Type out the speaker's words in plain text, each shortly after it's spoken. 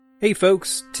Hey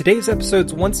folks, today's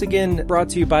episode's once again brought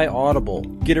to you by Audible.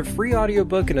 Get a free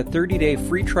audiobook and a 30-day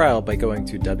free trial by going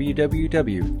to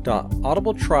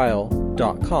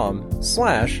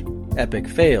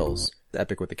www.audibletrial.com/epicfails.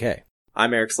 Epic with a K.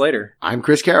 I'm Eric Slater. I'm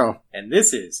Chris Carroll. And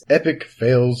this is Epic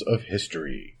Fails of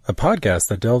History, a podcast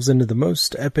that delves into the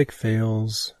most epic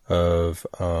fails of,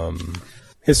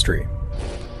 history.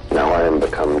 Now I am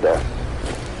become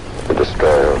death, the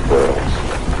destroyer of worlds.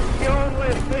 The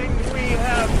only thing we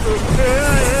have to fear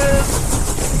is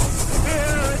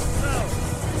fear itself.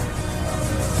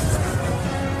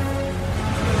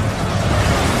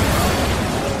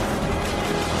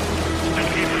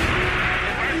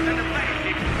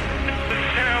 The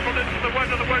terribleness of one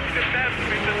of the worst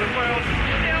catastrophes in the world.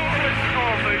 They always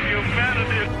call the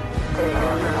humanity.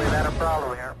 We've had a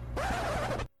problem here.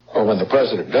 Well, when the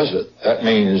president does it, that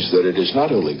means that it is not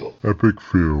illegal. Epic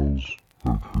Fails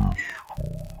of History.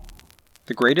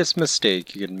 The greatest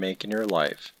mistake you can make in your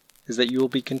life is that you will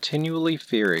be continually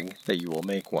fearing that you will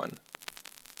make one.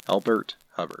 Albert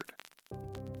Hubbard.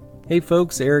 Hey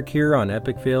folks, Eric here on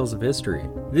Epic Fails of History.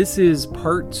 This is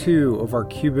part 2 of our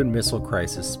Cuban Missile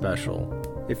Crisis special.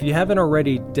 If you haven't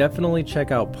already, definitely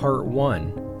check out part 1,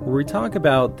 where we talk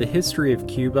about the history of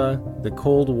Cuba, the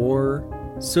Cold War,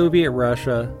 Soviet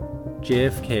Russia,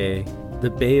 JFK, the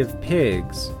Bay of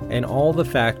Pigs, and all the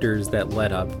factors that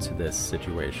led up to this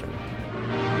situation.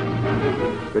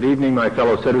 Good evening, my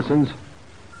fellow citizens.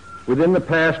 Within the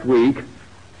past week,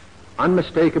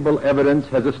 unmistakable evidence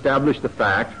has established the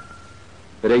fact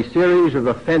that a series of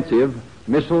offensive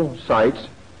missile sites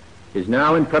is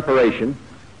now in preparation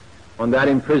on that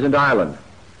imprisoned island.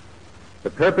 The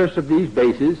purpose of these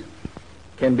bases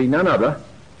can be none other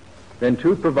than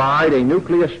to provide a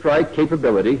nuclear strike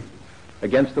capability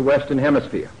against the Western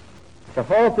Hemisphere. To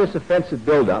halt this offensive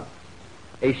buildup,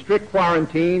 a strict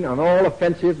quarantine on all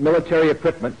offensive military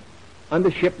equipment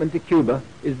under shipment to Cuba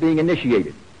is being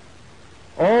initiated.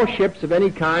 All ships of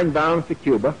any kind bound for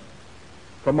Cuba,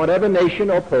 from whatever nation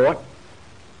or port,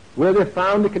 where they're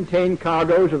found to contain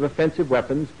cargoes of offensive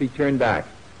weapons, be turned back.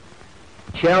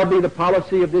 It shall be the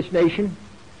policy of this nation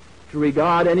to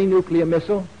regard any nuclear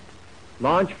missile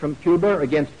launched from Cuba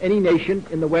against any nation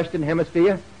in the Western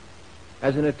Hemisphere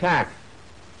as an attack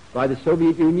by the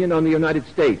Soviet Union on the United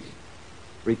States,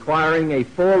 requiring a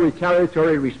full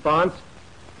retaliatory response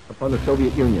upon the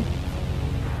Soviet Union.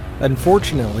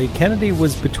 Unfortunately, Kennedy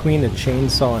was between a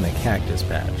chainsaw and a cactus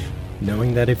patch,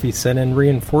 knowing that if he sent in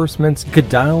reinforcements, he could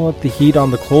dial up the heat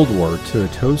on the Cold War to a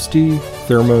toasty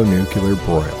thermonuclear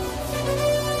broil.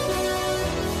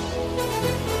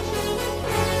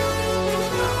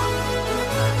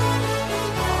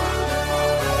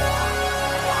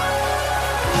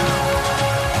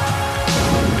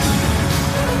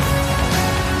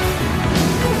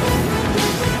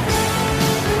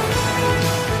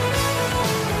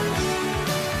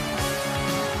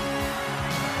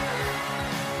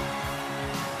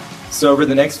 So over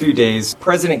the next few days,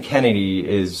 President Kennedy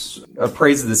is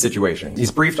appraised of the situation.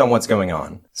 He's briefed on what's going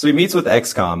on. So he meets with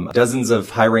XCOM, dozens of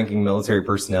high-ranking military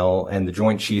personnel, and the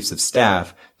Joint Chiefs of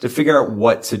Staff to figure out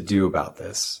what to do about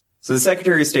this. So the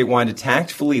Secretary of State wanted to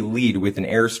tactfully lead with an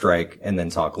airstrike and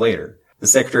then talk later. The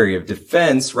Secretary of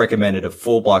Defense recommended a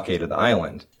full blockade of the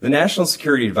island. The National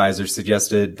Security Advisor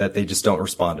suggested that they just don't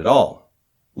respond at all.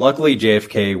 Luckily,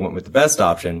 JFK went with the best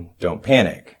option, don't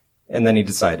panic. And then he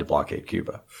decided to blockade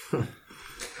Cuba.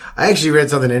 I actually read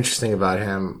something interesting about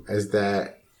him, is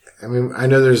that, I mean, I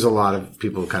know there's a lot of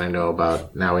people kind of know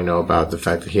about the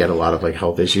fact that he had a lot of like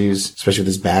health issues, especially with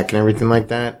his back and everything like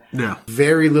that. Yeah.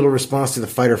 Very little response to the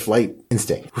fight or flight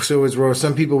instinct. So it's where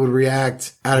some people would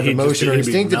react out of emotion or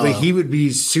instinctively. He would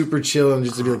be super chill and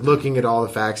just be like looking at all the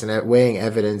facts and weighing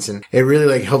evidence. And it really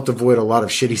like helped avoid a lot of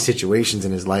shitty situations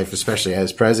in his life, especially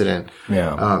as president.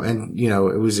 Yeah. And you know,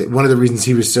 it was one of the reasons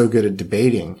he was so good at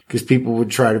debating, because people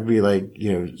would try to be like,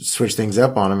 you know, switch things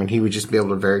up on him, and he would just be able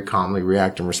to very calmly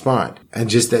react and respond. And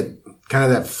just that kind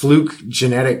of that fluke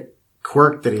genetic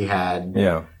quirk that he had.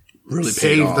 Yeah. Really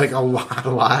saved like a lot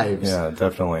of lives. Yeah,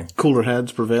 definitely. Cooler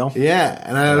heads prevail. Yeah,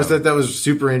 and I always thought that was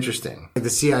super interesting. Like the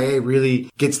CIA really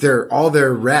gets all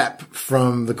their rep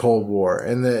from the Cold War,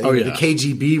 and the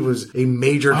KGB was a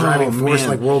major driving force in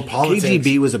like world politics.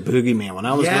 KGB was a boogeyman. When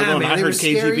I was little and I heard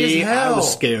KGB, I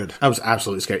was scared. I was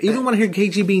absolutely scared. Even when I hear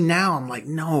KGB now, I'm like,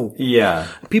 no. Yeah.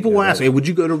 People will ask me, would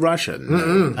you go to Russia?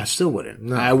 No, I still wouldn't.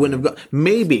 No. I wouldn't have gone.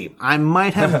 Maybe I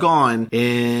might have gone,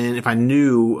 and if I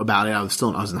knew about it, I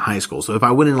was in high school. So if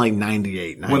I went in like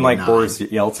 98, 99. When like Boris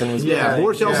Yeltsin was there.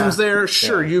 Boris Yeltsin's there.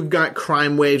 Sure, you've got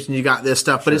crime waves and you got this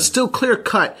stuff, but it's still clear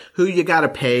cut who you got to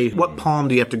pay, what palm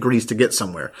do you have to grease to get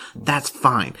somewhere. That's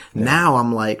fine. Now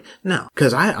I'm like, no,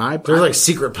 because there's like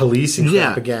secret policing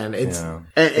crap again.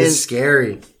 It's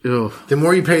scary. Ugh. The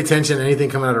more you pay attention to anything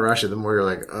coming out of Russia, the more you're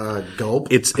like, gulp.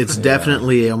 It's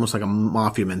definitely almost like a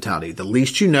mafia mentality. The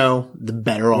least you know, the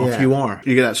better off you are.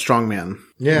 You get that strongman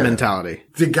mentality.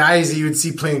 The guys you would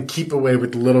see playing keep away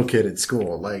with the little kid at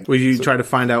school, like where you try to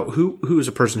find out who is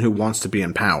a person who wants to be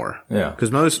in power. Yeah,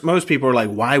 because most people are like,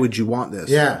 why would you want this?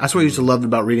 Yeah, that's what I used to love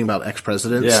about reading about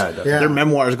ex-presidents. Yeah, their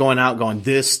memoirs going out, going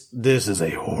this is a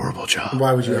horrible job.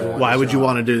 Why would you ever? Why would you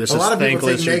want to do this? A lot of people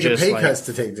take mega pay cuts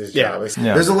to take this job.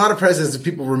 There's a lot of presidents that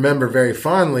people remember very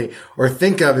fondly or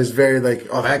think of as very like,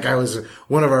 oh, that guy was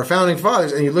one of our founding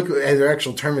fathers, and you look at their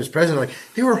actual term as president, like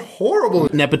they were horrible.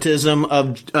 Nepotism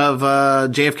of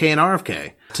JFK and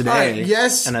RFK today.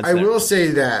 Yes, I will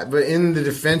say that. But in the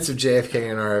defense of JFK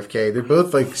and RFK, they're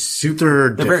both like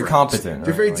super. They're very competent.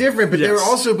 They're very different, but they were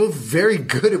also both very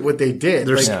good at what they did.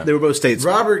 They were both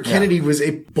statesmen. Robert Kennedy was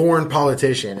a born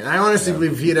politician, and I honestly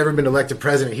believe if he had ever been elected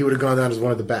president, he would have gone down as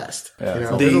one of the best. There's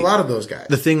a lot of those guys.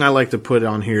 The thing I like to put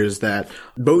on here is that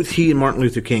both he and Martin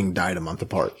Luther King died a month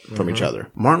apart from each other.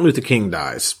 Martin Luther King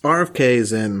dies. RFK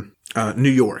is in New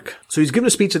York. So he's giving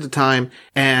a speech at the time,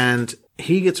 and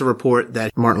he gets a report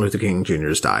that Martin Luther King Jr.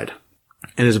 has died.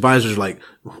 And his advisors are like,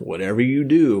 whatever you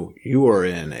do, you are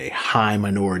in a high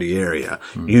minority area.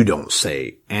 You don't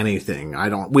say anything. We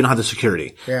don't have the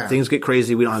security. Yeah. Things get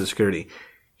crazy. We don't have the security.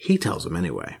 He tells them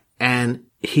anyway. And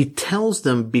he tells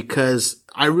them because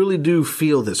I really do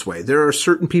feel this way. There are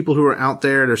certain people who are out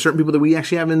there. There are certain people that we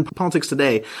actually have in politics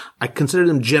today. I consider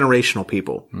them generational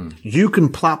people. You can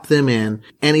plop them in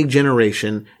any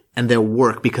generation and they'll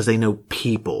work because they know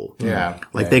people. Yeah.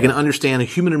 They can understand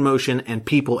human emotion and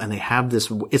people, and they have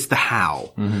this, it's the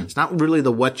how. It's not really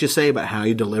the what you say, but how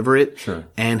you deliver it. Sure.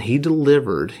 And he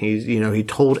delivered. He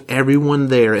told everyone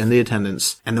there in the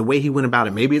attendance, and the way he went about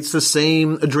it, maybe it's the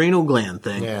same adrenal gland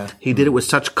thing. Yeah. He did it with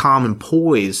such calm and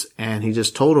poise, and he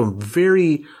just told them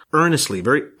very earnestly,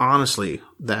 very honestly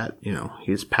that,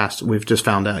 he's passed, we've just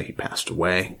found out he passed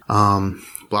away.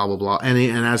 Blah, blah, blah.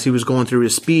 And as he was going through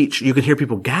his speech, you could hear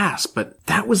people gasp, but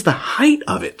that was the height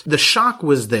of it. The shock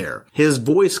was there. His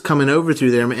voice coming over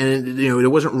through there, and it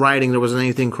wasn't writing, there wasn't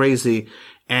anything crazy.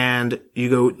 And you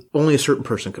go, only a certain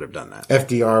person could have done that.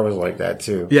 FDR was like that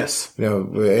too. Yes.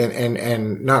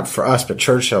 And not for us, but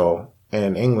Churchill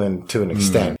in England to an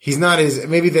extent. He's not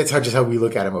maybe that's just how we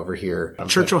look at him over here.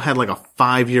 Churchill had like a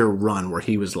 5-year run where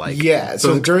he was like. Yeah.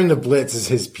 So during the Blitz is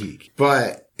his peak,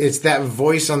 but it's that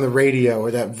voice on the radio or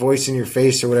that voice in your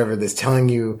face or whatever that's telling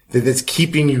you that's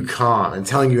keeping you calm and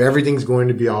telling you everything's going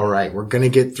to be all right. We're going to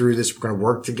get through this. We're going to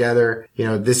work together.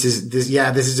 This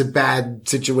is a bad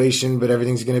situation, but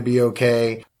everything's going to be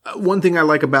okay. One thing I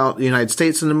like about the United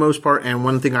States in the most part, and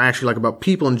one thing I actually like about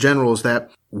people in general, is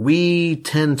that we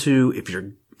tend to, if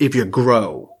you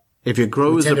grow as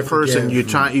a person, you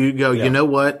go, you know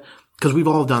what? Because we've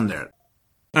all done that.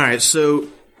 All right. So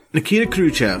Nikita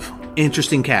Khrushchev,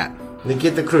 interesting cat.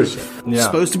 Nikita Khrushchev. Yeah.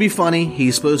 Supposed to be funny.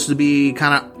 He's supposed to be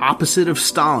kind of opposite of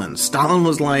Stalin. Stalin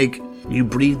was like, you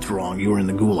breathed wrong. You were in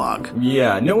the gulag.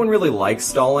 Yeah, no one really liked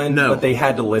Stalin, but they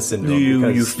had to listen to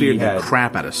him. You feared the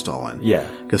crap out of Stalin. Yeah.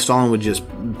 Because Stalin would just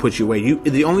put you away.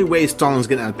 The only way Stalin's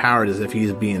getting out of power is if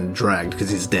he's being dragged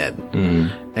because he's dead.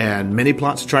 And many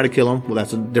plots to try to kill him. Well,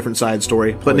 that's a different side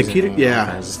story. But Nikita, all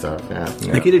kinds of stuff.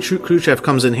 Yeah. Nikita Khrushchev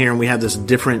comes in here and we have this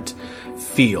different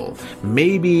feel.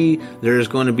 Maybe there's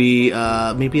going to be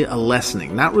maybe a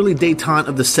lessening. Not really detente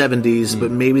of the 70s, but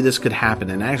maybe this could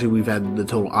happen. And actually, we've had the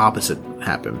total opposite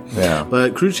happen. Yeah.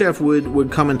 But Khrushchev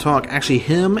would come and talk. Actually,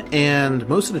 him and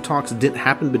most of the talks that didn't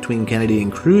happen between Kennedy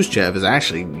and Khrushchev is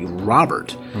actually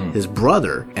Robert, his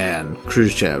brother, and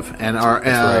Khrushchev, and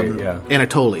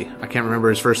Anatoly. I can't remember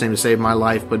his first name to save my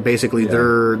life, but basically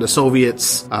they're the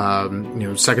Soviets,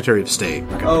 Secretary of State.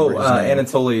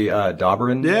 Anatoly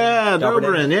Dobrin. Yeah,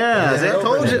 Dobrin.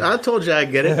 Yeah, I told you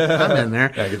I'd get it. I'm in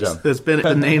there. Yeah, good job.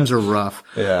 The names are rough.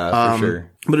 Yeah, for sure.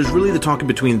 But it's really the talking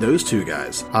between those two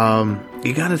guys.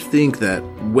 You got to think that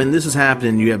when this is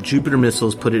happening, you have Jupiter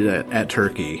missiles put it at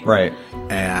Turkey, right?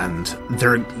 And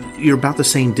you're about the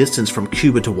same distance from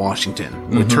Cuba to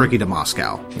Washington, with Turkey to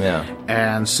Moscow. Yeah,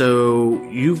 and so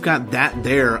you've got that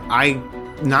there.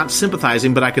 Not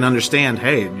sympathizing, but I can understand.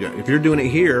 Hey, if you're doing it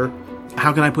here,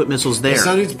 How can I put missiles there? If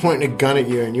somebody's pointing a gun at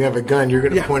you and you have a gun, you're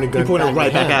going to point a gun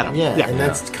right back at him. Yeah, and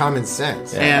that's common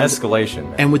sense. Yeah, escalation.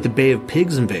 Man. And with the Bay of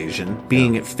Pigs invasion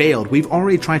being it failed, we've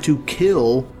already tried to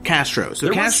kill Castro. So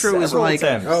Castro is like...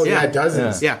 attempts. Oh, yeah,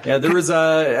 dozens. Yeah, there was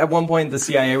at one point the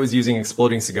CIA was using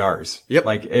exploding cigars. Yep.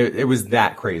 Like, it was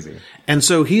that crazy. And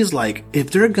so he's like,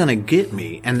 if they're going to get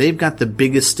me and they've got the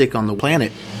biggest stick on the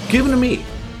planet, give it to me.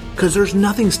 Because there's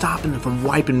nothing stopping them from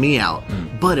wiping me out.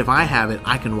 But if I have it,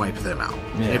 I can wipe them out.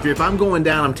 Yeah. If I'm going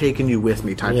down, I'm taking you with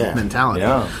me type of mentality.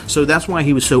 Yeah. So that's why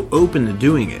he was so open to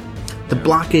doing it. The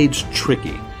blockade's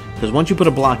tricky. Because once you put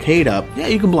a blockade up,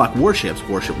 you can block warships.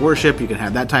 Warship. You can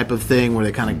have that type of thing where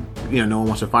they kind of, no one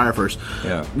wants to fire first.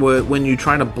 Yeah. When you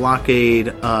try to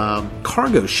blockade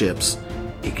cargo ships,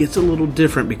 it gets a little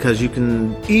different because you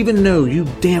can, even though you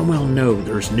damn well know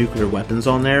there's nuclear weapons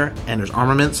on there and there's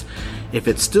armaments, if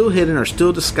it's still hidden or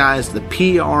still disguised, the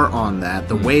PR on that,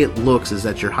 the way it looks is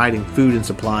that you're hiding food and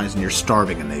supplies and you're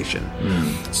starving a nation.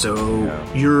 So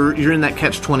you're in that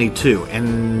catch-22,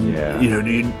 and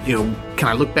can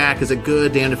I look back? Is it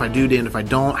good? Damned if I do, damned if I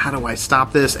don't. How do I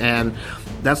stop this? And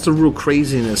that's the real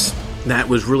craziness that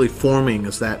was really forming.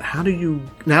 Is that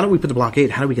now that we put the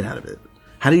blockade, how do we get out of it?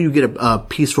 How do you get a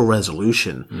peaceful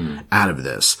resolution out of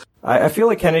this? I feel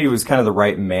like Kennedy was kind of the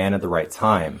right man at the right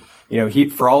time. He,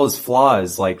 for all his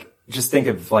flaws, like, just think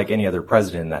of, like, any other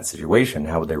president in that situation.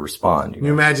 How would they respond? Can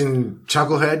you imagine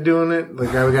Chucklehead doing it? The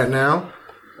guy we got now?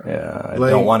 Yeah, I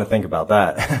don't want to think about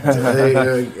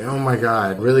that. Oh, my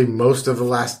God. Really, most of the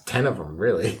last 10 of them,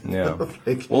 really. Yeah.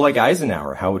 like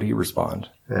Eisenhower, how would he respond?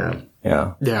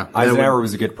 Yeah. Eisenhower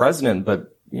was a good president, but...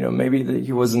 maybe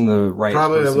he wasn't the right.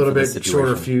 Probably a little bit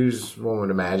shorter fuse, one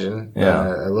would imagine. Yeah.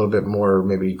 A little bit more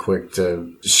maybe quick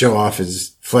to show off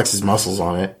flex his muscles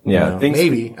on it. Yeah.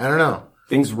 Maybe. I don't know.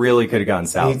 Things really could have gone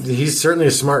south. He's certainly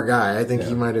a smart guy. I think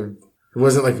he might have. It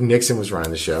wasn't like Nixon was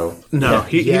running the show. No,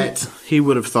 he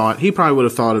would have thought. He probably would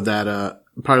have thought of that.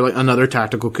 Probably like another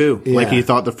tactical coup. Yeah. Like he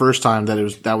thought the first time that he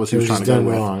was trying to go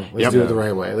wrong. Let's do it the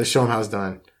right way. Let's show him how it's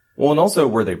done. Well, and also,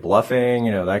 were they bluffing?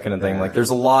 That kind of thing. Like, there's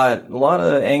a lot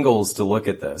of angles to look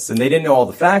at this, and they didn't know all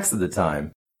the facts at the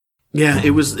time. Yeah,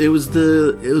 it was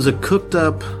a cooked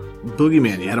up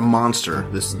boogeyman. You had a monster.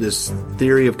 This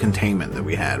theory of containment that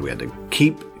we had. We had to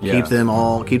keep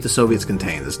the Soviets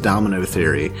contained. This domino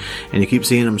theory, and you keep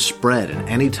seeing them spread. And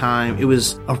anytime it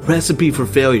was a recipe for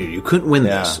failure. You couldn't win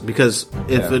this because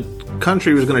if a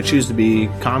country was going to choose to be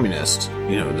communist,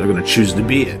 they're going to choose to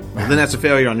be it. Well, then that's a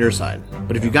failure on your side.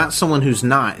 But if you got someone who's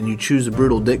not and you choose a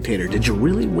brutal dictator, did you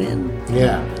really win?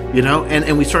 Yeah.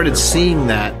 And we started seeing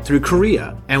that through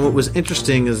Korea. And what was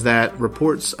interesting is that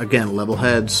reports, again, level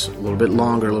heads, a little bit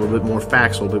longer, a little bit more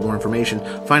facts, a little bit more information,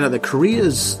 find out that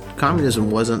Korea's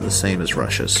communism wasn't the same as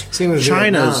Russia's. China's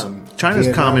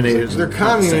communism. They're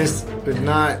communist, but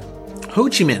not... Ho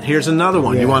Chi Minh, here's another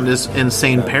one. You want this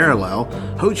insane parallel.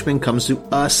 Ho Chi Minh comes to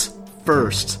us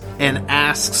first and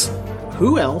asks,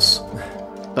 who else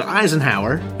but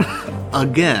Eisenhower,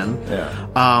 again,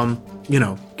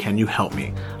 can you help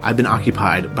me? I've been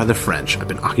occupied by the French. I've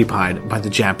been occupied by the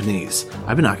Japanese.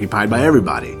 I've been occupied by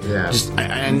everybody. Yeah.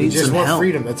 I need some help.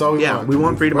 Freedom. That's all we want. Yeah, we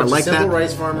want freedom. I like that.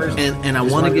 Rice farmers. And I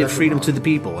want to give freedom to the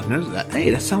people. And hey,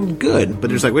 that sounds good. But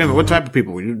there's like, wait a minute, what type of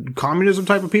people? Communism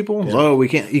type of people? Yeah. Oh, you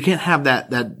can't have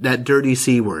that dirty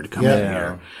C word come in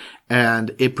here. And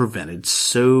it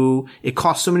it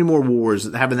cost so many more wars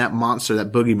having that monster,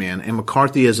 that boogeyman, and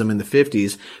McCarthyism in the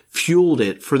 50s fueled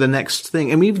it for the next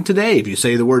thing. I mean, even today, if you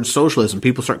say the word socialism,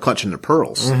 people start clutching their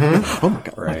pearls. Mm-hmm. Oh my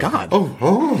God. Right. My God.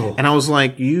 Oh. And I was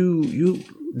like, you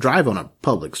drive on a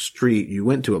public street. You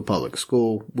went to a public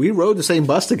school. We rode the same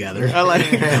bus together.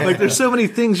 like there's so many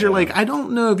things you're like, I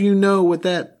don't know if you know what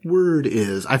that word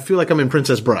is. I feel like I'm in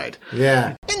Princess Bride.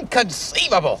 Yeah.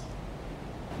 Inconceivable.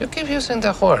 You keep using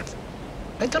the word.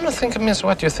 I don't think it means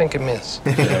what you think it means.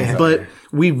 But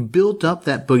we've built up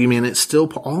that boogeyman. It's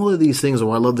still all of these things.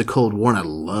 Why I love the Cold War and I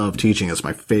love teaching. It's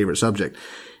my favorite subject.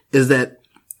 Is that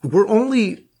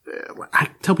I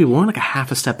tell people we're only like a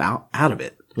half a step out of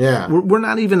it. Yeah. We're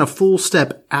not even a full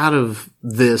step out of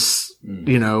this,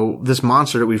 this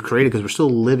monster that we've created because we're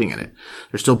still living in it.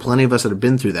 There's still plenty of us that have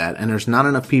been through that. And there's not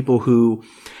enough people who've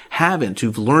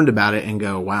learned about it and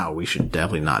go, wow, we should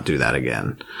definitely not do that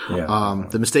again. Yeah.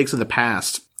 The mistakes of the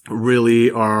past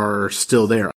really are still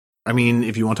there. I mean,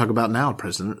 if you want to talk about now,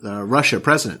 Russia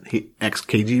president,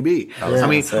 ex-KGB. I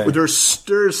mean, there's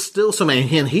still so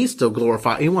many, and he's still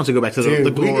glorified. He wants to go back to the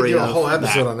glory we could do a of whole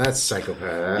episode that. on that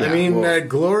psychopath. That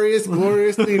glorious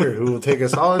leader who will take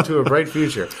us all into a bright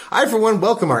future. I, for one,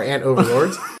 welcome our ant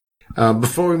overlords.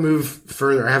 Before we move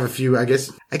further, I have a few, I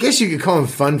guess you could call them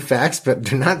fun facts, but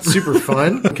they're not super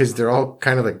fun because they're all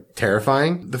kind of like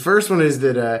terrifying. The first one is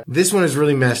that, this one is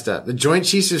really messed up. The Joint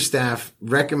Chiefs of Staff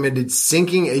recommended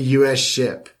sinking a U.S.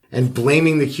 ship and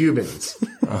blaming the Cubans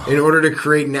in order to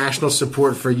create national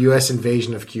support for U.S.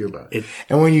 invasion of Cuba.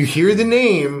 And when you hear the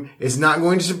name, it's not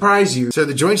going to surprise you. So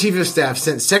the Joint Chiefs of Staff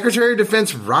sent Secretary of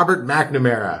Defense Robert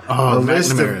McNamara. Oh,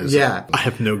 McNamara. I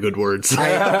have no good words. I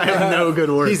have no good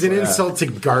words. He's an insult to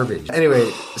garbage. Anyway,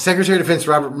 Secretary of Defense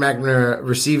Robert McNamara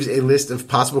receives a list of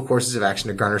possible courses of action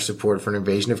to garner support for an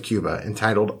invasion of Cuba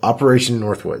entitled Operation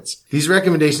Northwoods. These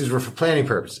recommendations were for planning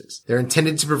purposes. They're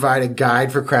intended to provide a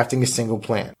guide for crafting a single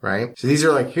plan, right? So these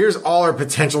are like, here's all our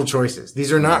potential choices.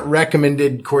 These are not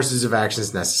recommended courses of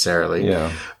actions necessarily.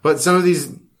 Yeah. But some of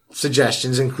these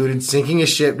suggestions included sinking a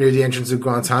ship near the entrance of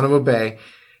Guantanamo Bay,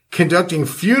 conducting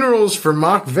funerals for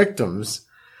mock victims,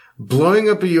 blowing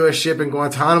up a U.S. ship in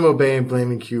Guantanamo Bay and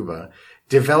blaming Cuba,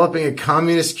 developing a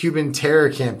communist Cuban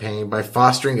terror campaign by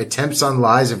fostering attempts on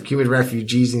lives of Cuban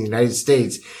refugees in the United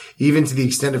States, even to the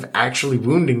extent of actually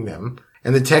wounding them.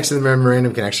 And the text of the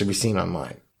memorandum can actually be seen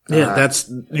online. Yeah,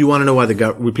 you want to know why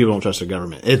people don't trust the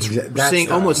government. It's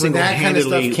almost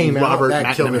single-handedly Robert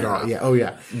McNamara. Yeah. Oh,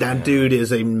 yeah. That dude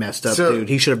is a messed up dude.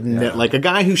 He should have, like a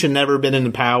guy who should never have been in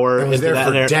power. And was there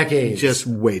for decades. Just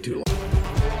way too long.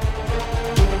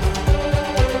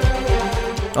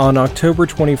 On October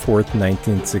 24th,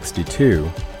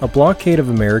 1962, a blockade of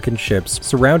American ships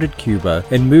surrounded Cuba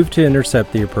and moved to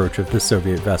intercept the approach of the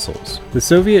Soviet vessels. The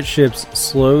Soviet ships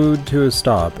slowed to a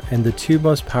stop, and the two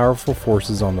most powerful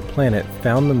forces on the planet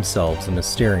found themselves in a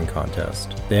staring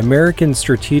contest. The American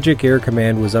Strategic Air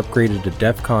Command was upgraded to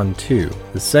DEFCON 2,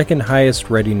 the second highest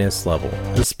readiness level,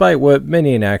 despite what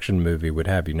many an action movie would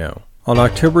have you know. On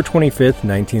October 25,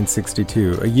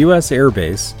 1962, a U.S.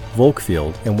 airbase,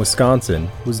 Volkfield, in Wisconsin,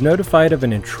 was notified of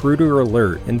an intruder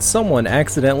alert and someone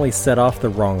accidentally set off the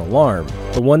wrong alarm,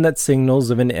 the one that signals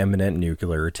of an imminent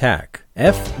nuclear attack.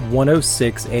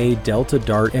 F-106A Delta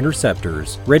Dart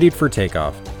interceptors readied for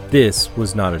takeoff. This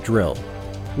was not a drill.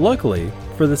 Luckily,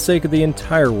 for the sake of the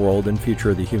entire world and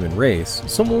future of the human race,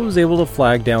 someone was able to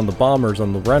flag down the bombers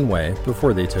on the runway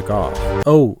before they took off.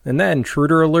 Oh, and that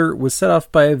intruder alert was set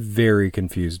off by a very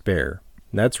confused bear.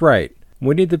 That's right,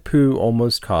 Winnie the Pooh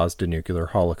almost caused a nuclear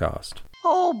holocaust.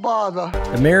 Oh, bother.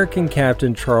 American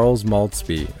Captain Charles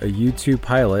Maltzby, a U-2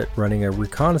 pilot running a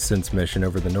reconnaissance mission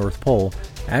over the North Pole,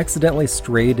 accidentally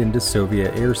strayed into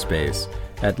Soviet airspace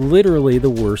at literally the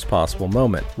worst possible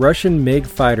moment. Russian MiG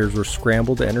fighters were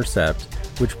scrambled to intercept,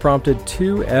 which prompted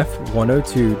two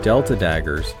F-102 Delta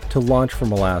daggers to launch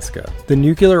from Alaska. The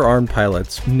nuclear-armed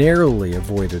pilots narrowly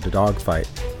avoided a dogfight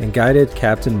and guided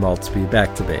Captain Maltzby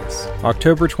back to base.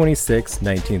 October 26,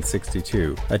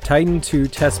 1962, a Titan II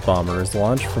test bomber is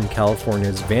launched from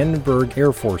California's Vandenberg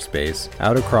Air Force Base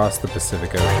out across the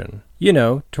Pacific Ocean. You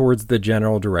know, towards the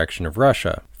general direction of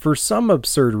Russia. For some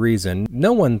absurd reason,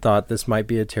 no one thought this might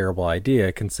be a terrible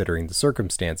idea considering the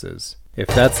circumstances. If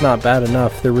that's not bad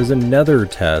enough, there was another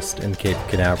test in Cape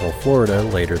Canaveral, Florida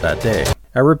later that day.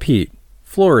 I repeat,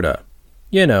 Florida.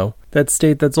 You know, that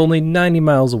state that's only 90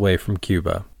 miles away from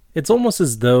Cuba. It's almost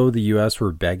as though the US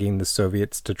were begging the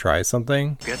Soviets to try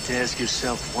something. You got to ask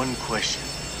yourself one question.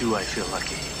 Do I feel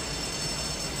lucky?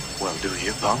 Well, do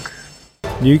you, punk?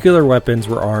 Nuclear weapons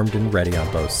were armed and ready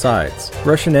on both sides.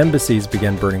 Russian embassies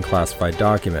began burning classified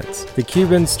documents. The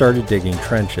Cubans started digging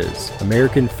trenches.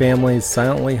 American families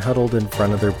silently huddled in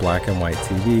front of their black and white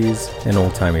TVs and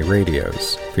old-timey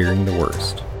radios, fearing the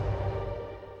worst.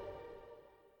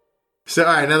 So,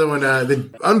 all right, another one.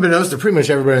 Unbeknownst to pretty much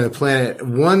everybody on the planet,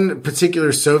 one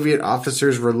particular Soviet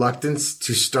officer's reluctance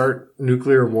to start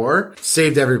nuclear war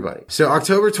saved everybody. So,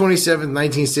 October 27,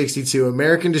 1962,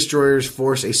 American destroyers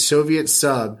force a Soviet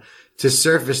sub to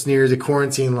surface near the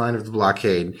quarantine line of the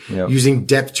blockade using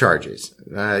depth charges,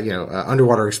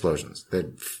 underwater explosions that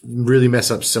really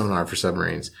mess up sonar for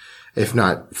submarines, if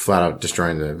not flat out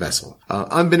destroying the vessel.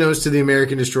 Unbeknownst to the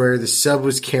American destroyer, the sub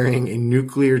was carrying a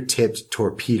nuclear-tipped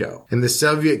torpedo, and the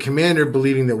Soviet commander,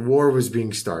 believing that war was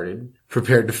being started,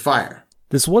 prepared to fire.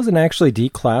 This wasn't actually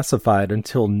declassified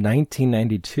until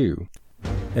 1992.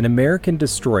 An American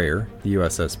destroyer, the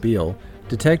USS Beale,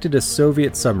 detected a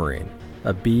Soviet submarine,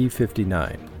 a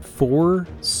B-59. 4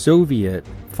 Soviet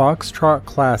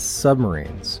Foxtrot-class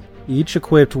submarines, each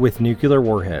equipped with nuclear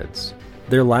warheads.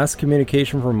 Their last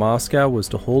communication from Moscow was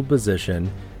to hold position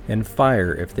and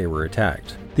fire if they were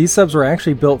attacked. These subs were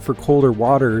actually built for colder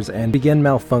waters and began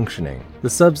malfunctioning. The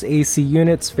sub's AC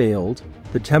units failed,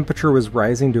 the temperature was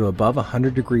rising to above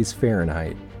 100 degrees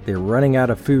Fahrenheit, they were running out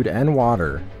of food and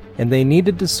water, and they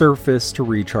needed to surface to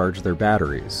recharge their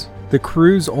batteries. The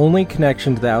crew's only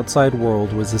connection to the outside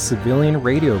world was a civilian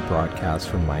radio broadcast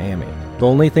from Miami. The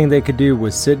only thing they could do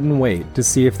was sit and wait to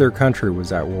see if their country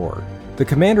was at war. The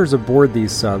commanders aboard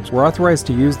these subs were authorized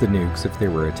to use the nukes if they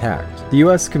were attacked. The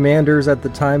US commanders at the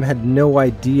time had no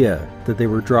idea that they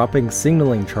were dropping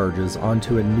signaling charges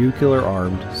onto a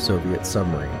nuclear-armed Soviet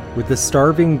submarine, with a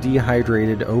starving,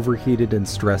 dehydrated, overheated, and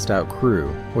stressed-out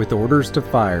crew, with orders to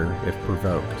fire if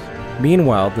provoked.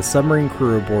 Meanwhile, the submarine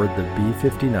crew aboard the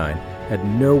B-59 had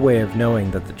no way of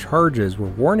knowing that the charges were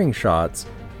warning shots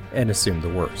and assumed the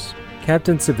worst.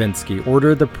 Captain Savinsky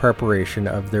ordered the preparation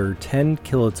of their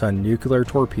 10-kiloton nuclear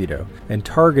torpedo and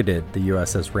targeted the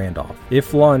USS Randolph.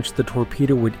 If launched, the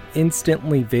torpedo would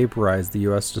instantly vaporize the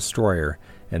US destroyer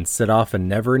and set off a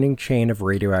never-ending chain of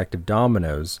radioactive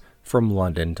dominoes from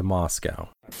London to Moscow.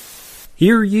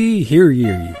 Hear ye, hear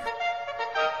ye.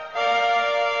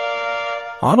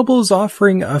 Audible is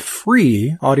offering a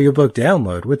free audiobook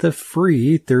download with a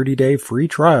free 30-day free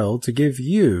trial to give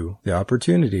you the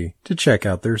opportunity to check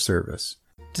out their service.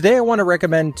 Today I want to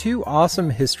recommend two awesome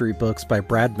history books by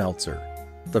Brad Meltzer,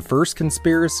 The First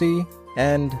Conspiracy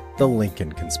and The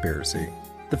Lincoln Conspiracy.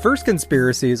 The First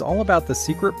Conspiracy is all about the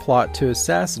secret plot to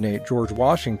assassinate George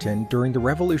Washington during the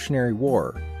Revolutionary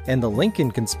War, and The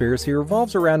Lincoln Conspiracy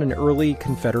revolves around an early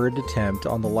Confederate attempt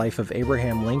on the life of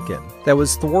Abraham Lincoln that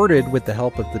was thwarted with the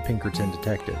help of the Pinkerton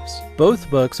detectives.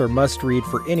 Both books are must-read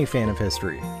for any fan of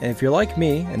history, and if you're like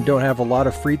me and don't have a lot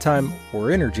of free time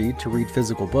or energy to read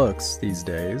physical books these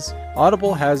days,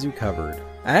 Audible has you covered.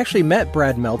 I actually met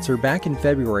Brad Meltzer back in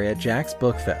February at Jack's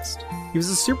Book Fest. He was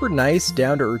a super nice,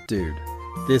 down-to-earth dude.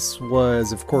 This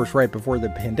was, of course, right before the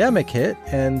pandemic hit,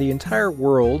 and the entire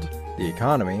world, the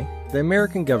economy, the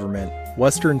American government,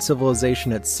 Western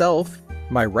civilization itself,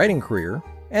 my writing career,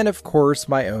 and of course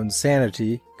my own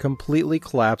sanity completely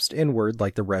collapsed inward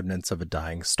like the remnants of a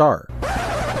dying star.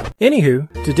 Anywho,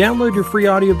 to download your free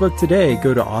audiobook today,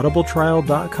 go to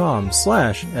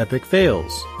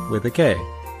audibletrial.com/epicfails with a K.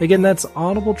 Again, that's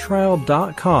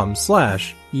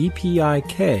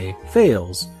audibletrial.com/EPIK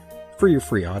fails for your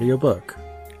free audiobook.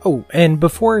 Oh, and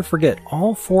before I forget,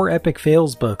 all 4 Epic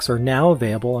Fails books are now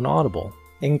available on Audible,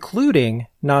 including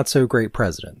Not So Great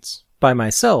Presidents, by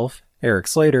myself, Eric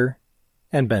Slater,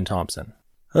 and Ben Thompson.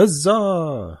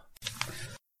 Huzzah!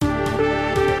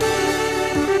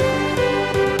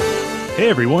 Hey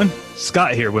everyone,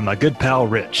 Scott here with my good pal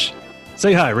Rich.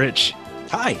 Say hi, Rich.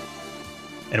 Hi.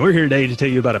 And we're here today to tell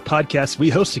you about a podcast we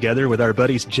host together with our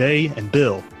buddies Jay and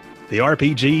Bill, the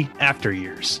RPG After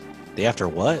Years. The after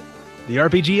what? The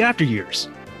RPG After Years.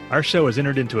 Our show has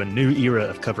entered into a new era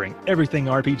of covering everything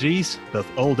RPGs, both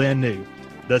old and new.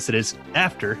 Thus it is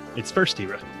after its first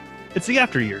era. It's the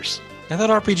After Years. I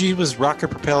thought RPG was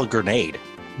rocket-propelled grenade.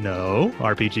 No,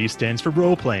 RPG stands for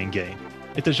role-playing game.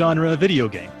 It's a genre of video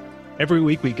game. Every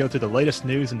week we go through the latest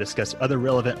news and discuss other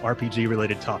relevant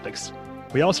RPG-related topics.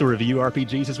 We also review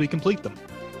RPGs as we complete them.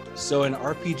 So an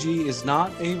RPG is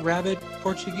not a rabid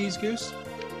Portuguese goose?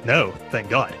 No, thank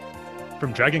God.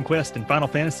 From Dragon Quest and Final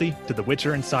Fantasy to The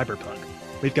Witcher and Cyberpunk,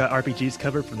 we've got RPGs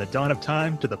covered from the dawn of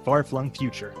time to the far-flung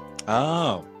future.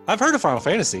 Oh, I've heard of Final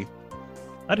Fantasy.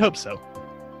 I'd hope so.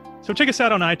 So check us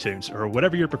out on iTunes or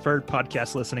whatever your preferred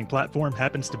podcast listening platform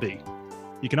happens to be.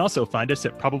 You can also find us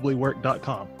at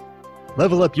probablywork.com.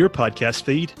 Level up your podcast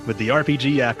feed with the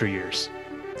RPG After Years.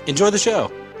 Enjoy the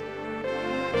show.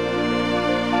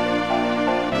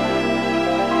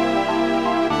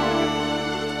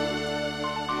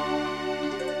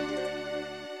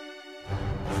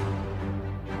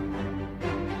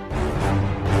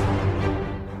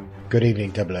 Good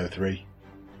evening, 003.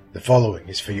 The following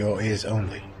is for your ears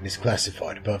only and is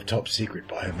classified above top secret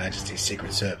by Her Majesty's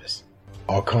Secret Service.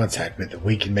 Our contact with the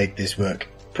We Can Make This Work,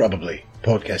 probably,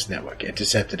 podcast network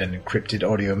intercepted an encrypted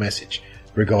audio message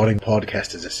regarding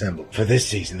Podcasters Assemble. For this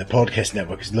season, the podcast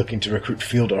network is looking to recruit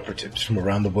field operatives from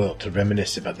around the world to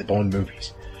reminisce about the Bond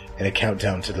movies in a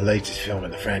countdown to the latest film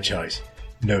in the franchise,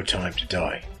 No Time to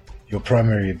Die. Your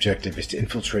primary objective is to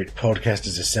infiltrate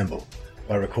Podcasters Assemble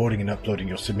by recording and uploading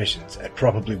your submissions at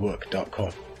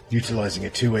probablywork.com, utilizing a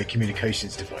two-way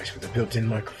communications device with a built-in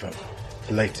microphone,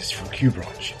 the latest from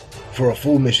CUBAN. For a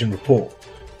full mission report,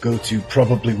 go to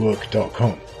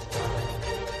probablywork.com.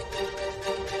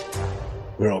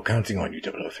 We're all counting on you,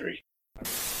 003.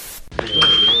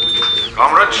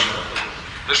 Comrades,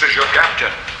 this is your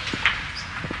captain.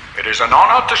 It is an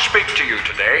honor to speak to you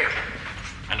today,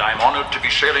 and I'm honored to be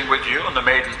sailing with you on the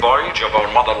maiden voyage of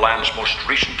our motherland's most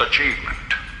recent achievement.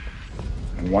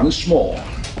 And once more,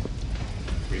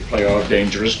 we play our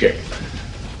dangerous game.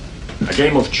 A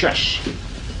game of chess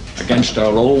against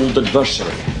our old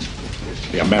adversary,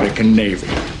 the American Navy.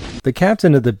 The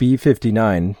captain of the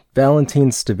B-59, Valentin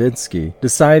Stavinsky,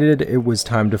 decided it was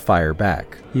time to fire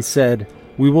back. He said,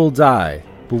 "We will die,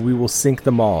 but we will sink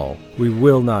them all. We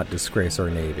will not disgrace our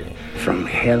Navy." From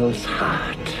hell's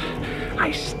heart,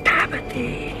 I stab at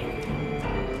thee.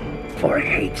 For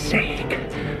hate's sake,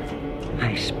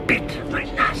 I spit my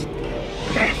last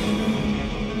breath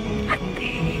at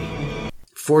thee.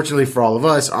 Fortunately for all of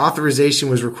us, authorization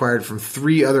was required from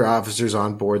 3 other officers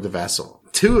on board the vessel.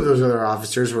 2 of those other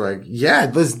officers were like,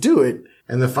 yeah, let's do it.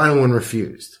 And the final one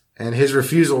refused. And his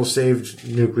refusal saved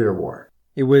nuclear war.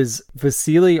 It was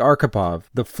Vasily Arkhipov,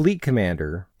 the fleet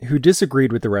commander, who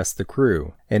disagreed with the rest of the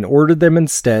crew and ordered them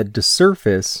instead to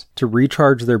surface to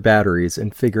recharge their batteries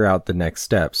and figure out the next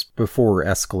steps before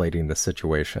escalating the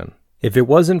situation. If it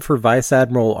wasn't for Vice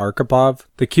Admiral Arkhipov,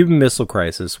 the Cuban Missile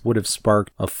Crisis would have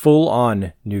sparked a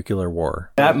full-on nuclear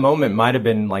war. That moment might have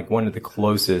been like one of the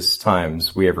closest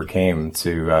times we ever came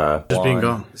to just being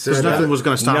gone. Because nothing was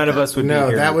going to stop. None of us would be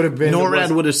here. That would have been.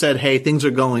 NORAD would have said, "Hey, things are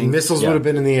going." Missiles would have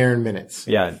been in the air in minutes.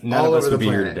 Yeah, none of us would be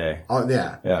here today.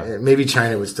 Yeah. Maybe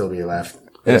China would still be left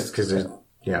just because they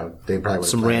probably would have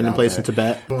some random place in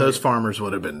Tibet. Those farmers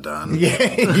would have been done.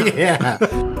 Yeah.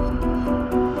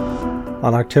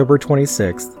 On October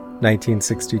 26,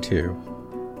 1962,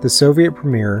 the Soviet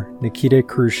Premier Nikita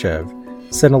Khrushchev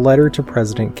sent a letter to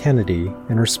President Kennedy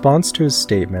in response to his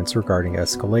statements regarding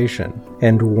escalation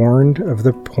and warned of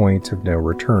the point of no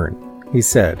return. He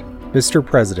said, "Mr.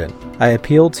 President, I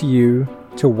appeal to you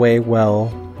to weigh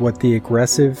well what the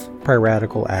aggressive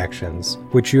piratical actions,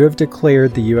 which you have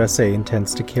declared the USA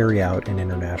intends to carry out in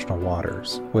international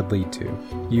waters, would lead to.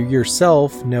 You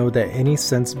yourself know that any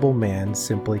sensible man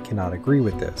simply cannot agree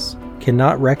with this,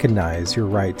 cannot recognize your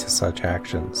right to such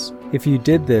actions. If you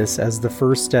did this as the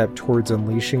first step towards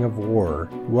unleashing of war,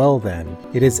 well then,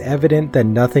 it is evident that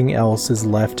nothing else is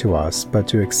left to us but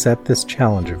to accept this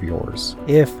challenge of yours.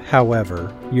 If,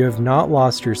 however, you have not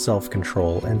lost your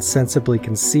self-control and sensibly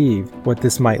conceive what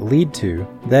this might lead to,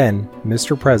 then,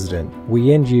 Mr. President,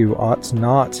 we and you ought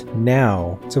not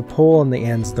now to pull on the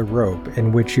ends of the rope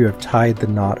in which you have tied the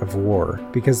knot of war,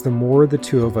 because the more the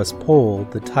 2 of us pull,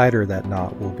 the tighter that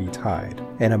knot will be tied.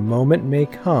 And a moment may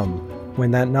come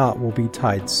when that knot will be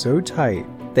tied so tight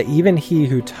that even he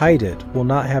who tied it will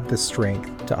not have the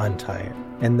strength to untie it,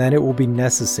 and then it will be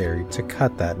necessary to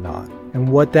cut that knot. And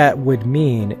what that would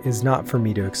mean is not for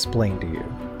me to explain to you,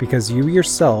 because you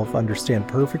yourself understand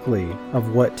perfectly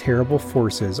of what terrible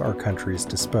forces our countries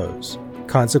dispose.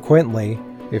 Consequently,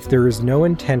 if there is no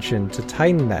intention to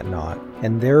tighten that knot,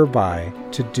 and thereby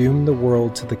to doom the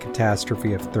world to the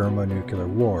catastrophe of thermonuclear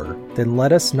war, then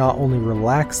let us not only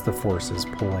relax the forces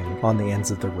pulling on the ends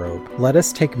of the rope, let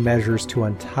us take measures to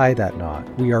untie that knot.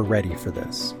 We are ready for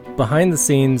this." Behind the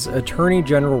scenes, Attorney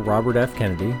General Robert F.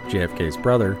 Kennedy, JFK's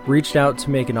brother, reached out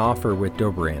to make an offer with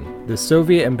Dobrynin, the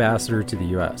Soviet ambassador to the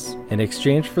U.S. In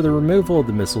exchange for the removal of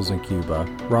the missiles in Cuba,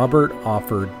 Robert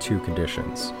offered 2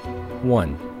 conditions.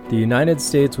 1. The United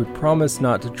States would promise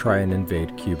not to try and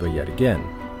invade Cuba yet again.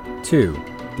 2.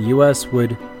 The U.S.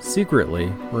 would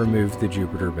secretly remove the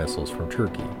Jupiter missiles from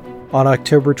Turkey. On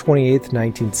October 28,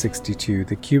 1962,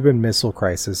 the Cuban Missile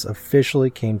Crisis officially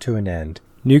came to an end.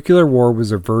 Nuclear war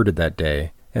was averted that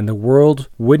day, and the world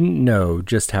wouldn't know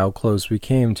just how close we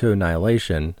came to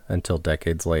annihilation until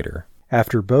decades later,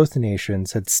 after both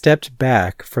nations had stepped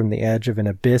back from the edge of an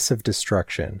abyss of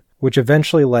destruction, which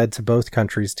eventually led to both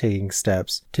countries taking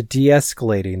steps to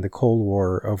de-escalating the Cold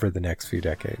War over the next few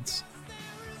decades.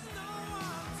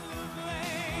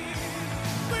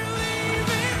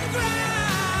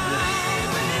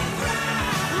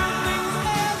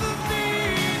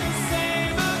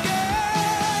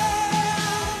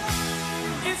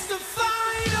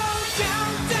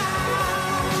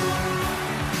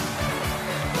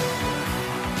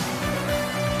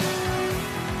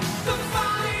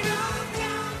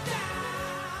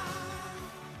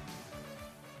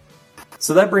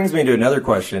 So that brings me to another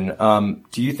question.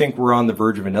 Do you think we're on the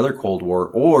verge of another Cold War,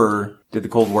 or did the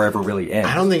Cold War ever really end?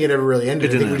 I don't think it ever really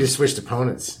ended. I think we just switched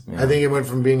opponents. Yeah. I think it went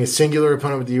from being a singular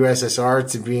opponent with the USSR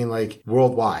to being like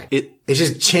worldwide. It's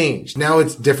just changed. Now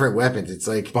it's different weapons. It's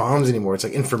like bombs anymore. It's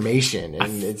like information.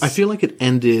 And I feel like it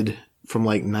ended from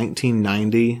like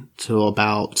 1990 till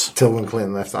when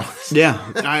Clinton left office. Yeah,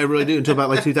 I really do. Until about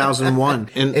like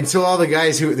 2001. And until all the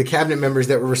guys the cabinet members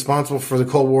that were responsible for the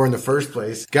Cold War in the first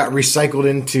place got recycled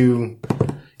into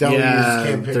W's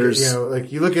campaign.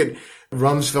 Like you look at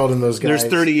Rumsfeld and those guys.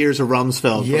 There's 30 years of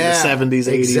Rumsfeld from the 70s,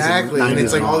 80s, exactly. And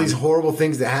it's like all on. these horrible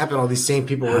things that happened. All these same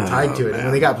people were tied to it. And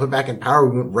when they got put back in power,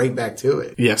 we went right back to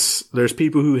it. Yes. There's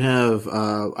people who have,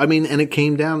 and it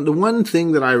came down, the one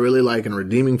thing that I really like and a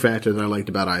redeeming factor that I liked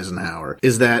about Eisenhower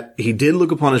is that he did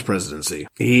look upon his presidency.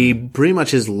 He pretty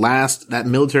much that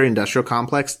military industrial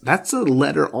complex, that's a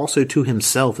letter also to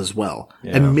himself as well.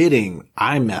 Yeah. Admitting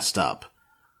I messed up.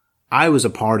 I was a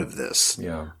part of this.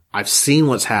 Yeah. I've seen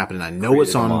what's happening. I know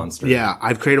what's on. Monster. Yeah,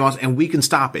 I've created a monster, and we can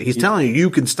stop it. He's telling you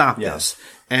can stop this.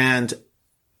 And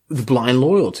the blind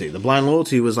loyalty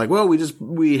was like, well,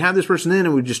 we have this person in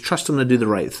and we just trust them to do the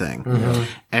right thing. Mm-hmm.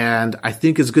 And I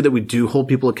think it's good that we do hold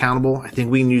people accountable. I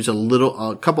think we can use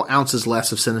a couple ounces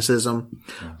less of cynicism.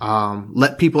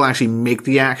 Let people actually make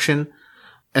the action.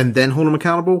 And then hold them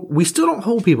accountable. We still don't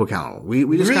hold people accountable. We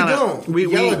just really kind of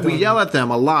we yell at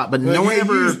them a lot, but no one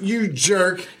ever. You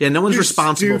jerk. Yeah, no one's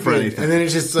responsible for anything. And then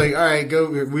it's just like, all right, go.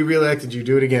 We reelected you.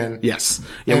 Do it again. Yes.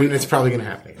 Yeah, and it's probably going to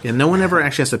happen again. Yeah, no one ever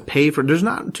actually has to pay for. There's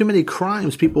not too many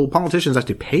crimes politicians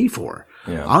actually pay for.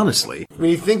 Yeah. Honestly, when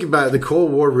you think about it, the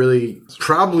Cold War really,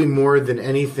 probably more than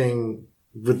anything,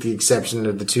 with the exception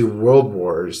of the two world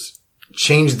wars,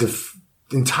 changed the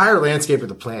entire landscape of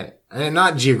the planet. And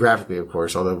not geographically, of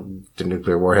course, although the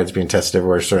nuclear warheads being tested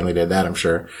everywhere certainly did that, I'm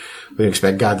sure. We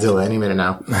expect Godzilla any minute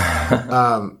now.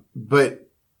 But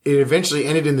it eventually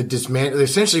ended in the dismantle.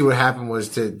 Essentially what happened was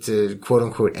to quote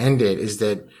unquote end it is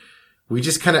that we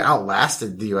just kind of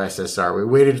outlasted the USSR. We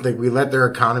waited, we let their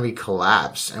economy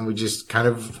collapse and we just kind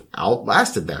of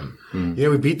outlasted them.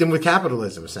 We beat them with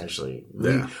capitalism, essentially.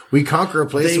 Yeah. We conquer a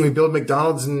place and we build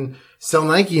McDonald's and sell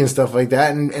Nike and stuff like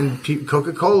that and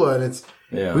Coca-Cola, and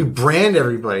we brand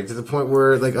everybody to the point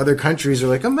where other countries are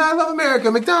like, I love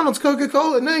America, McDonald's,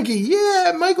 Coca-Cola, Nike,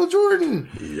 yeah, Michael Jordan,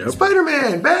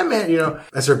 Spider-Man, Batman,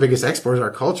 that's our biggest export,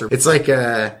 our culture. It's like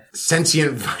a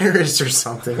sentient virus or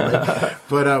something.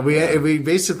 But we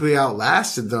basically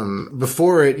outlasted them.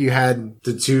 Before it, you had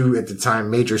the two, at the time,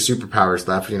 major superpowers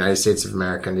left, the United States of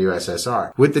America and the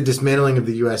USSR. With the dismantling of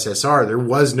the USSR, there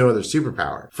was no other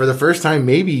superpower. For the first time,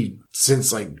 maybe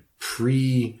since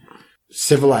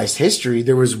civilized history,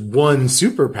 there was one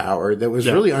superpower that was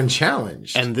really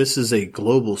unchallenged. And this is a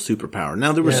global superpower.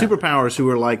 Now, there were superpowers who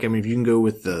were if you can go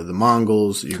with the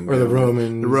Mongols, you can go the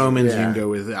Romans. The Romans, you can go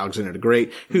with Alexander the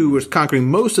Great, who was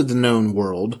conquering most of the known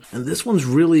world. And this one's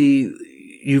really,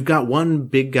 you've got one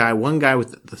guy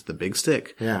with the big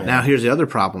stick. Yeah. Now, here's the other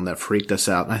problem that freaked us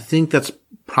out. And I think that's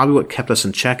probably what kept us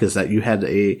in check, is that you had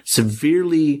a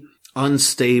severely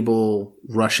unstable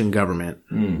Russian government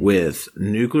with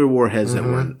nuclear warheads that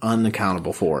were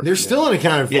unaccountable for. They're still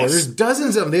unaccounted for. Yes. There's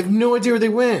dozens of them. They have no idea where they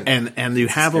went. And you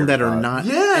have them that are not.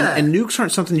 Yeah. And nukes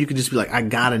aren't something you could just be like, I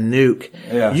got a nuke.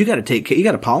 Yeah. You got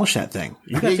to polish that thing.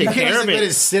 You got to take care of it. Let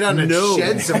it sit on a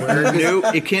shed somewhere.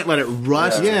 No, it can't let it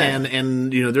rust. Yeah.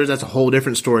 And that's a whole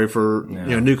different story for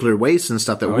nuclear waste and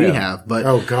stuff that we have. But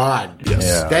oh God,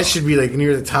 yes, that should be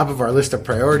near the top of our list of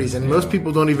priorities. And most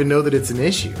people don't even know that it's an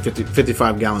issue.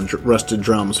 55-gallon rusted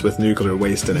drums with nuclear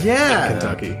waste in it in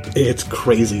Kentucky. It's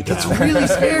crazy. It's really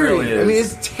scary. It really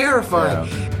it's terrifying.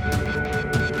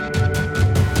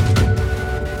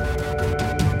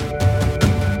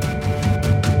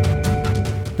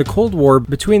 The Cold War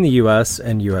between the US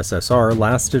and USSR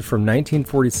lasted from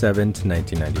 1947 to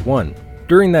 1991.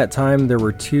 During that time, there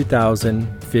were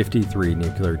 2,053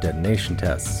 nuclear detonation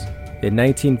tests. In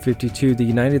 1952, the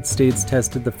United States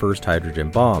tested the first hydrogen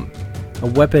bomb, a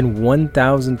weapon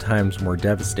 1,000 times more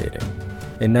devastating.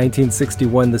 In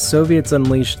 1961, the Soviets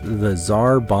unleashed the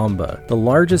Tsar Bomba, the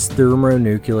largest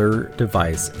thermonuclear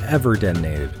device ever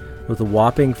detonated, with a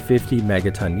whopping 50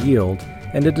 megaton yield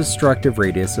and a destructive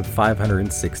radius of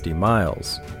 560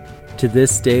 miles. To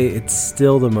this day, it's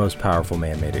still the most powerful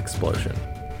man-made explosion.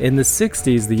 In the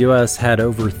 60s, the US had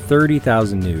over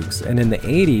 30,000 nukes, and in the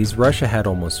 80s, Russia had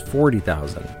almost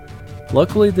 40,000.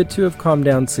 Luckily, the two have calmed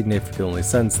down significantly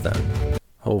since then.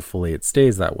 Hopefully it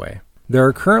stays that way. There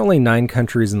are currently 9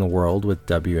 countries in the world with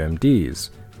WMDs: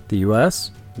 the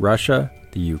US, Russia,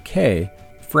 the UK,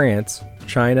 France,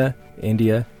 China,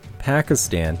 India,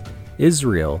 Pakistan,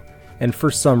 Israel, and for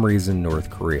some reason North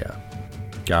Korea.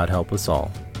 God help us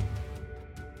all.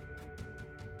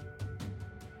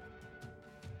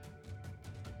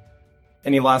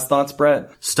 Any last thoughts,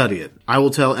 Brett? Study it. I will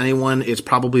tell anyone it's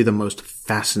probably the most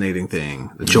fascinating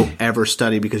thing that you'll ever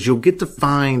study, because you'll get to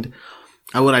find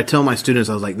what I tell my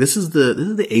students. I was like, this is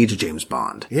the age of James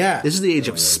Bond. Yeah. This is the age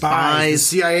of spies,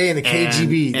 the CIA and the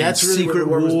KGB. That's really secret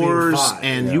where the war wars. was being fought.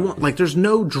 And you want, there's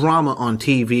no drama on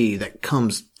TV that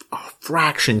comes a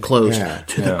fraction close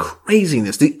to the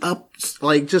craziness,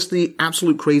 just the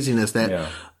absolute craziness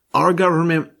that our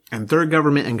government and third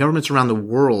government and governments around the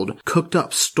world cooked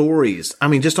up stories. I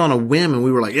mean, just on a whim, and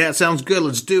we were like, yeah, it sounds good.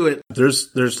 Let's do it.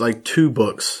 There's like 2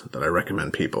 books that I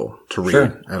recommend people to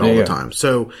read at all the time.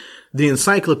 So the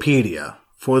encyclopedia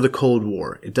for the Cold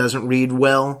War. It doesn't read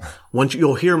well. Once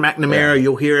you'll hear McNamara,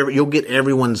 you'll get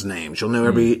everyone's names. You'll know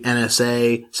every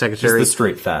NSA secretary. Just the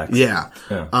straight facts. Yeah.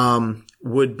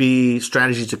 Would be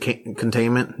Strategy to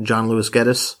Containment, John Lewis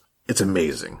Geddes. It's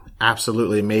amazing.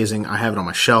 Absolutely amazing. I have it on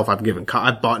my shelf. I've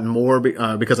bought more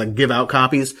because I give out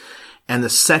copies. And the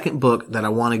second book that I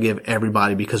want to give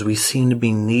everybody, because we seem to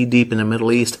be knee deep in the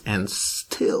Middle East and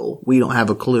still we don't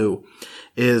have a clue,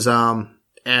 is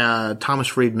Thomas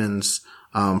Friedman's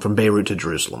From Beirut to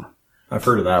Jerusalem. I've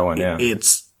heard of that one, yeah.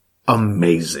 It's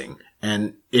amazing.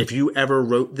 And if you ever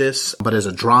wrote this, but as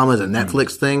a drama, as a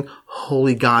Netflix thing,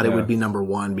 holy God, it would be number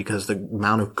 1, because the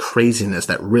amount of craziness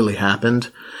that really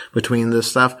happened between this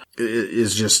stuff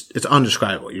is just, it's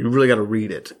undescribable. You really got to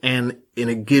read it. And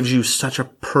it gives you such a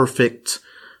perfect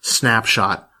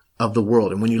snapshot of the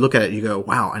world. And when you look at it, you go,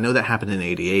 wow, I know that happened in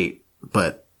 88,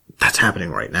 but that's happening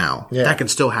right now. Yeah. That can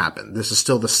still happen. This is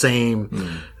still the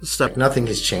same stuff. Like nothing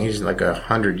has changed in like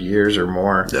 100 years or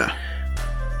more. Yeah.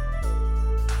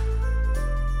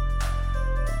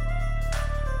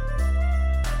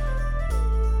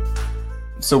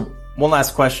 So one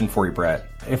last question for you, Brett.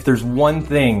 If there's one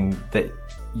thing that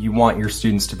you want your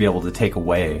students to be able to take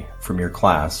away from your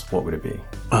class, what would it be?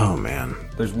 Oh, man.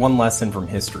 There's one lesson from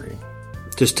history.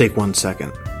 Just take 1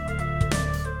 second.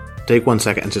 Take 1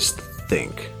 second and just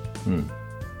think.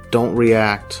 Don't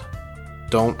react.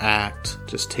 Don't act.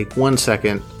 Just take 1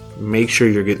 second. Make sure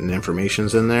you're getting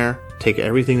informations in there. Take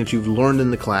everything that you've learned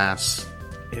in the class.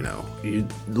 You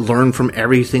learn from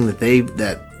everything that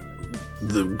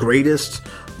the greatest,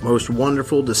 most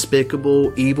wonderful,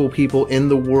 despicable, evil people in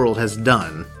the world has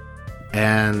done,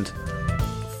 and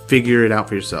figure it out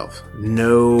for yourself.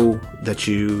 Know that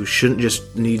you shouldn't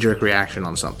just knee-jerk reaction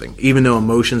on something. Even though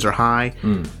emotions are high,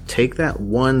 take that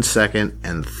 1 second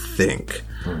and think.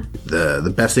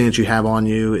 The best thing that you have on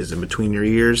you is in between your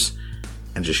ears,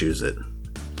 and just use it.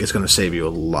 It's going to save you a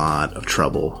lot of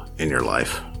trouble in your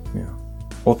life. Yeah.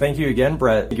 Well, thank you again,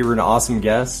 Brett. You were an awesome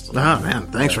guest. Oh, man.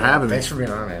 Thanks for having me. Thanks for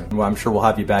being on, man. Well, I'm sure we'll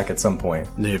have you back at some point.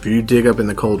 If you dig up in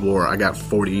the Cold War, I got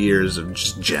 40 years of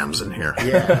just gems in here.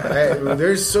 Yeah.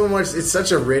 There's so much. It's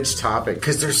such a rich topic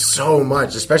because there's so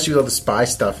much, especially with all the spy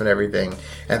stuff and everything,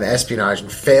 and the espionage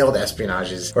and failed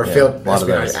espionages, or failed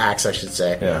espionage acts, I should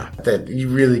say, that you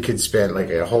really could spend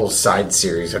like a whole side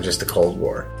series on just the Cold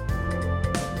War.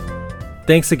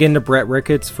 Thanks again to Brett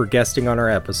Ricketts for guesting on our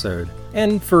episode,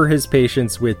 and for his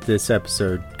patience with this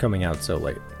episode coming out so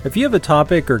late. If you have a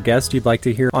topic or guest you'd like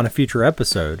to hear on a future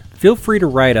episode, feel free to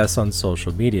write us on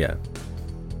social media.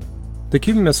 The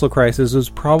Cuban Missile Crisis was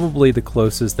probably the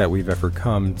closest that we've ever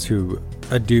come to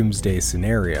a doomsday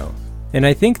scenario. And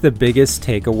I think the biggest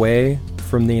takeaway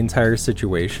from the entire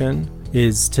situation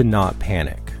is to not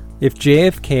panic. If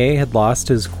JFK had lost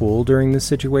his cool during this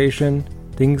situation,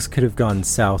 things could have gone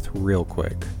south real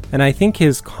quick. And I think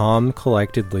his calm,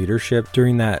 collected leadership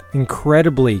during that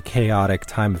incredibly chaotic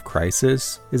time of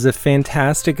crisis is a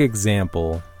fantastic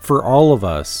example for all of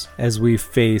us as we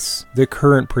face the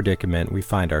current predicament we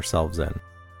find ourselves in.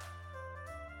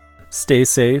 Stay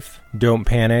safe, don't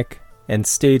panic, and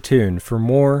stay tuned for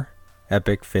more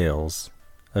epic fails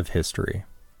of history.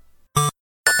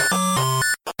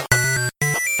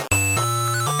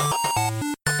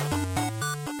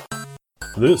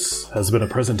 This has been a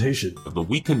presentation of the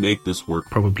We Can Make This Work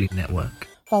Probably Network.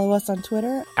 Follow us on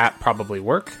Twitter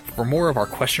 @ProbablyWork for more of our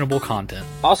questionable content.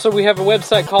 Also, we have a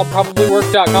website called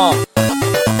probablywork.com.